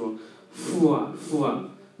架上说：“父啊，父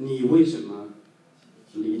啊，你为什么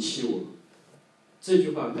离弃我？”这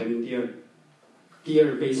句话排名第二。第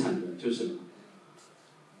二悲惨的就是什么？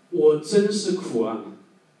我真是苦啊！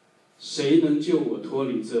谁能救我脱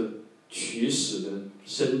离这取死的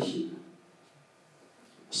身体呢？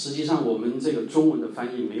实际上，我们这个中文的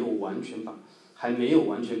翻译还没有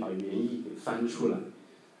完全把原意给翻出来。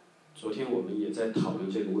昨天我们也在讨论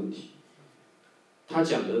这个问题。他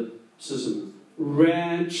讲的是什么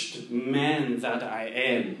 ？Wretched man that I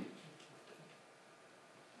am，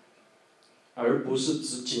 而不是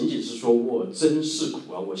仅仅是说我真是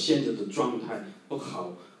苦啊，我现在的状态不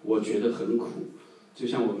好，我觉得很苦。就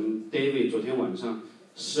像我们 David 昨天晚上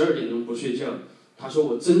12点钟不睡觉，他说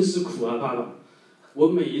我真是苦啊，爸爸，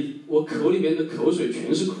我口里面的口水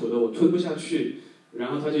全是苦的，我吞不下去，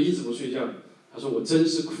然后他就一直不睡觉。他说我真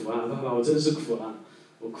是苦啊，爸爸，我真是苦啊，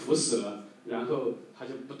我苦死了。然后他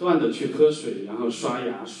就不断的去喝水，然后刷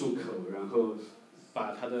牙漱口，然后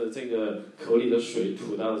把他的这个口里的水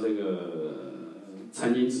吐到这个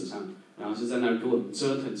餐巾纸上，然后就在那儿给我们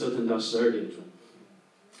折腾到12点钟。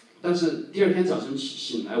但是第二天早晨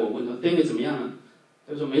醒来，我问他 David 怎么样了？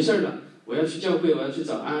他说没事了，我要去教会，我要去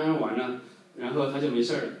找安安玩了。然后他就没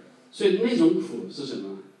事了。所以那种苦是什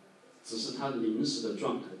么？只是他临时的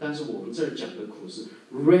状态。但是我们这儿讲的苦是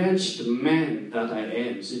wretched man that I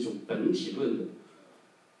am， 是一种本体论的。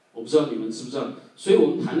我不知道你们知不知道，所以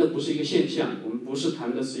我们谈的不是一个现象，我们不是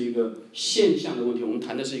谈的是一个现象的问题，我们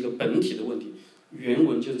谈的是一个本体的问题。原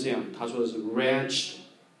文就是这样，他说的是 wretched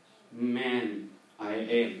man I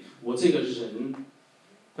am， 我这个人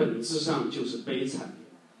本质上就是悲惨的，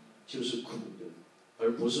就是苦的，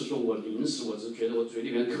而不是说我临时我只是觉得我嘴里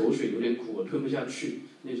面口水有点苦，我吞不下去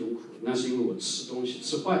那种苦，那是因为我吃东西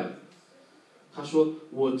吃坏了。他说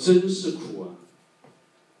我真是苦啊。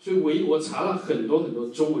所以我查了很多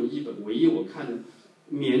中文译本，唯一我看的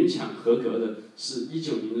勉强合格的是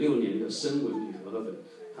1906年的申文理和本。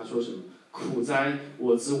他说什么？苦哉，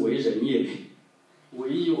我之为人也。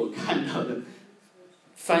唯一我看到的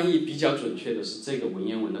翻译比较准确的是这个文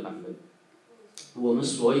言文的版本。我们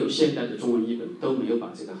所有现代的中文译本都没有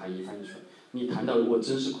把这个含义翻译出来。你谈到我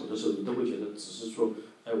真是苦的时候，你都会觉得只是说，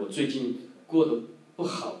我最近过得不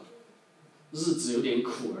好，日子有点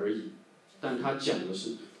苦而已。但他讲的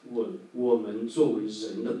是我们作为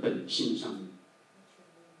人的本性上面，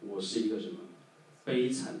我是一个什么悲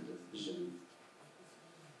惨的人。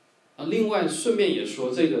另外顺便也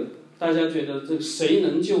说，这个大家觉得这个谁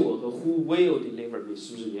能救我和 Who will deliver me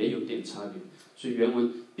是不是也有点差别？所以原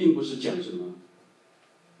文并不是讲什么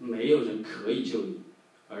没有人可以救你，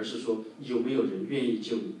而是说有没有人愿意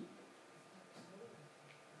救你。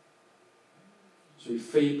所以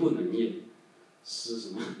非不能也是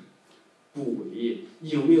什么？不为也。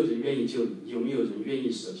有没有人愿意救你？有没有人愿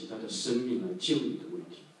意舍弃他的生命来救你的问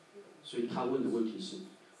题？所以他问的问题是：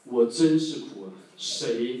我真是苦啊！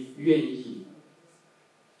谁愿意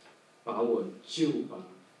把我救拔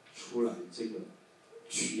出来这个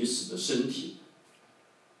取死的身体？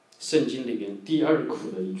圣经里边第二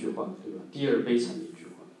苦的一句话，对吧？第二悲惨的一句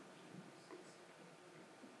话。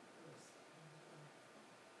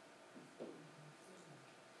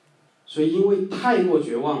所以因为太过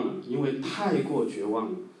绝望了，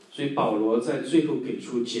所以保罗在最后给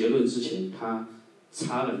出结论之前，他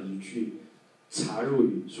插了一句插入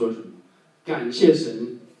语，说什么？感谢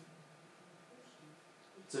神，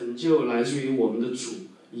拯救来自于我们的主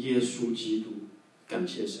耶稣基督。感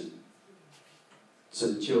谢神，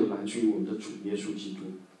拯救来自于我们的主耶稣基督。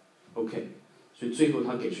OK， 所以最后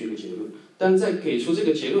他给出一个结论。但在给出这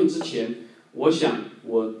个结论之前，我想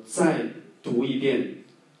我再读一遍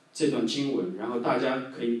这段经文，然后大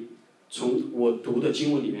家可以从我读的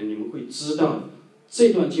经文里面，你们会知道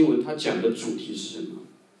这段经文它讲的主题是什么。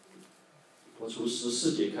我从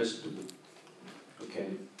14节开始读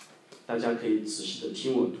 ，OK， 大家可以仔细的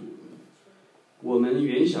听我读。我们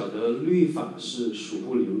原晓得律法是属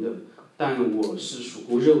乎灵的，但我是属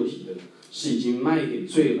乎肉体的，是已经卖给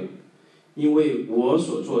罪了。因为我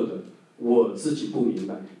所做的，我自己不明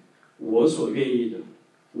白；我所愿意的，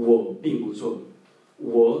我并不做；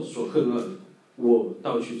我所恨恶的，我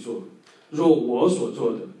倒去做。若我所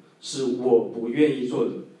做的是我不愿意做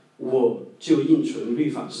的，我就应存律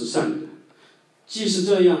法是善的。既是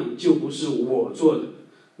这样，就不是我做的，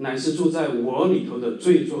乃是住在我里头的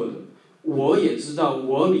罪做的。我也知道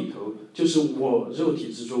我里头就是我肉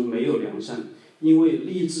体之中没有良善，因为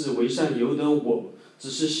立志为善由得我，只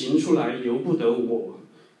是行出来由不得我。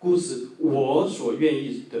故此我所愿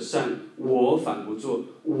意的善我反不做，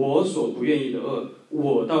我所不愿意的恶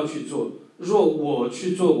我倒去做。若我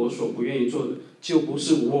去做我所不愿意做的，就不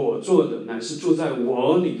是我做的，乃是住在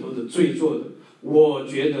我里头的罪做的。我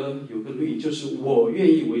觉得有个律，就是我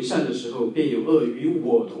愿意为善的时候，便有恶与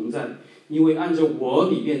我同在。因为按照我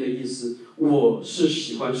里面的意思，我是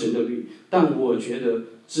喜欢神的律，但我觉得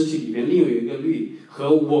肢体里面另有一个律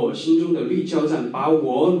和我心中的律交战，把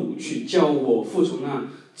我掳去，叫我服从那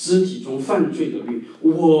肢体中犯罪的律。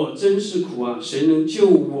我真是苦啊！谁能救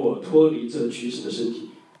我脱离这取死的身体？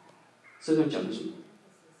这段讲的什么？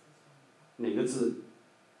哪个字？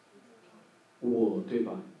我，对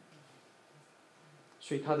吧？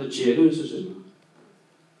所以他的结论是什么？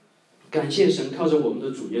感谢神，靠着我们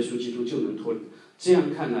的主耶稣基督就能脱离。这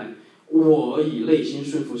样看来，我以内心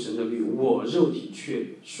顺服神的律，我肉体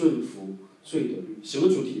却顺服罪的律。什么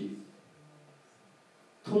主题？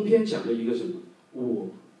通篇讲了一个什么？我。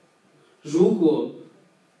如果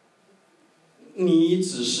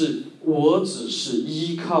我只是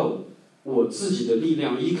依靠我自己的力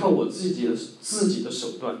量，依靠我自己的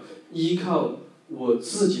手段，依靠我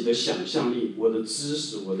自己的想象力，我的知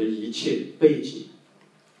识，我的一切背景，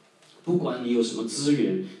不管你有什么资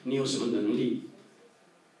源，你有什么能力，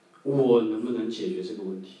我能不能解决这个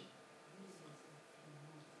问题？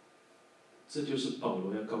这就是保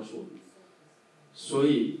罗要告诉我们。所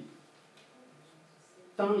以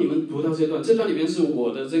当你们读到这段里面是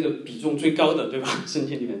我的这个比重最高的，对吧？圣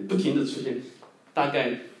经里面不停的出现，大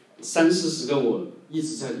概30-40个我一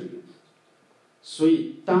直在里面。所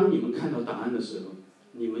以当你们看到答案的时候，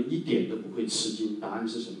你们一点都不会吃惊。答案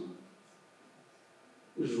是什么？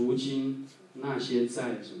如今那些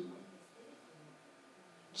在什么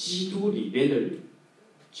基督里边的人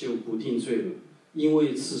就不定罪了，因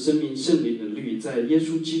为赐生命圣灵的律在耶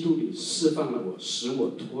稣基督里释放了我，使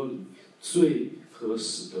我脱离罪和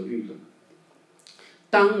死的律了。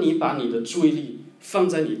当你把你的注意力放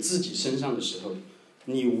在你自己身上的时候，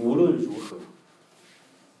你无论如何，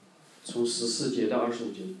从14节到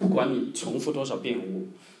25节，不管你重复多少遍我，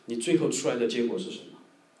你最后出来的结果是什么？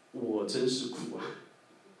我真是苦啊！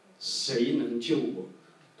谁能救我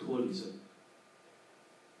脱离这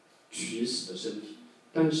取死的身体？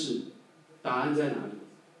但是答案在哪里？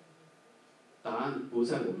答案不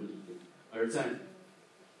在我们里面，而在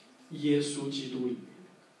耶稣基督里面。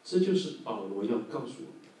这就是保罗要告诉我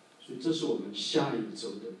们，所以这是我们下一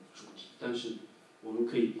周的主题。但是我们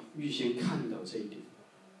可以预先看到这一点：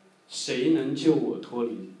谁能救我脱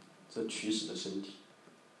离这取死的身体？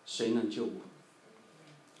谁能救我？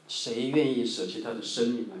谁愿意舍弃他的生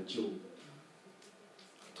命来救我，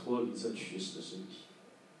脱离这取死的身体？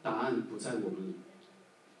答案不在我们里面。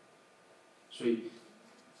所以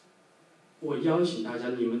我邀请大家，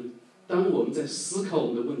你们当我们在思考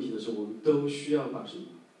我们的问题的时候，我们都需要把什么？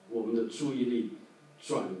我们的注意力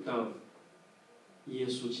转到耶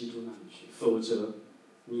稣基督那里去，否则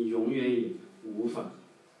你永远也无法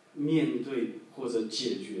面对或者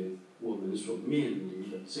解决我们所面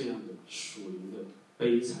临的这样的属灵的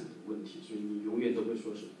悲惨的问题。所以你永远都会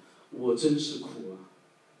说什么？我真是苦啊，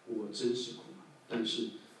我真是苦啊。但是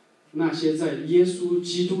那些在耶稣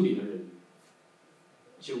基督里的人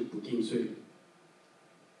就不定罪了。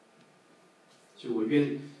就我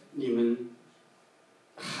愿你们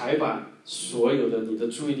还把所有的你的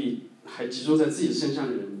注意力还集中在自己身上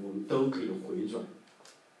的人，我们都可以回转，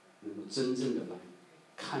能够真正的来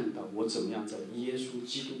看到我怎么样在耶稣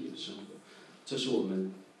基督里的生活。这是我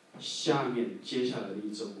们接下来的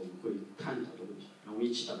一周我们会探讨的问题。让我们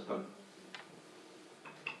一起祷告。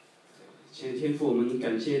亲爱的天父，我们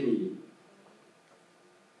感谢你，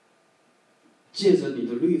借着你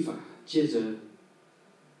的律法，借着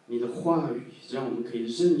你的话语，让我们可以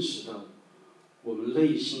认识到我们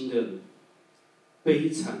内心的悲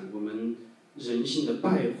惨，我们人性的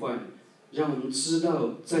败坏，让我们知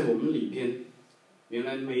道在我们里边原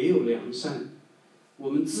来没有良善。我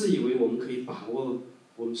们自以为我们可以把握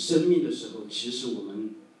我们生命的时候，其实我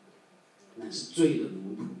们乃是罪的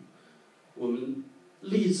奴仆。我们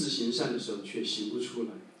立志行善的时候却行不出来。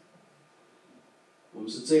我们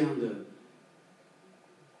是这样的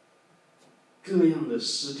各样的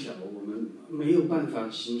失调，我们没有办法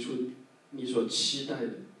行出你所期待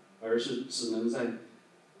的，而是只能在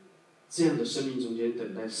这样的生命中间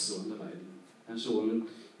等待死亡的来临。但是我们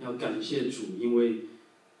要感谢主，因为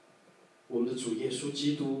我们的主耶稣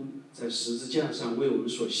基督在十字架上为我们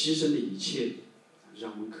所牺牲的一切，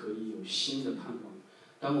让我们可以有新的盼望。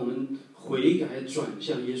当我们悔改转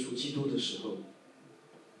向耶稣基督的时候，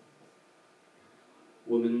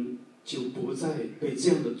我们就不再被这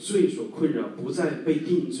样的罪所困扰，不再被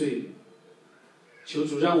定罪了。求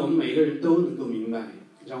主让我们每个人都能够明白，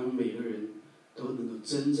让我们每个人都能够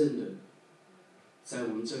真正的在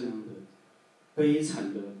我们这样的悲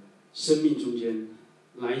惨的生命中间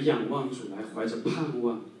来仰望主，来怀着盼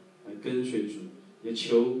望来跟随主，也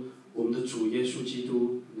求我们的主耶稣基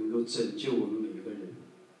督能够拯救我们每一个人，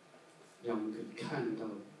让我们可以看到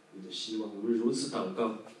你的希望。我们如此祷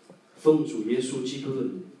告，奉主耶稣基督的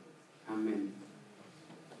名，阿们。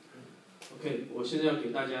OK， 我现在要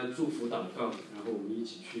给大家祝福祷告，然后我们一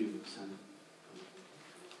起去午餐。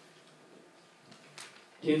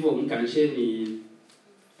天父，我们感谢你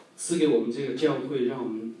赐给我们这个教会，让我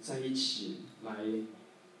们在一起来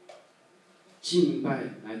敬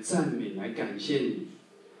拜、来赞美、来感谢你。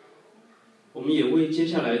我们也为接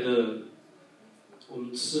下来的我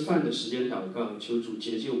们吃饭的时间祷告，求主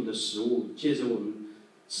洁净我们的食物，借着我们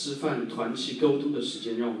吃饭团契沟通的时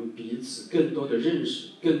间，让我们彼此更多的认识，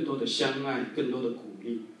更多的相爱，更多的鼓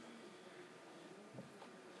励。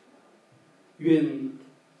愿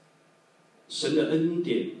神的恩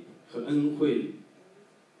典和恩惠，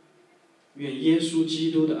愿耶稣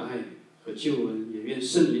基督的爱和救恩，也愿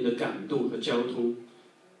圣灵的感动和交通，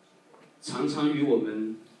常常与我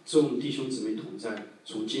们众弟兄姊妹同在，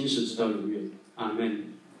从今时直到永远。阿们。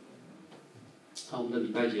好，我们的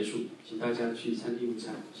礼拜结束，请大家去餐厅用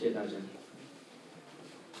餐，谢谢大家。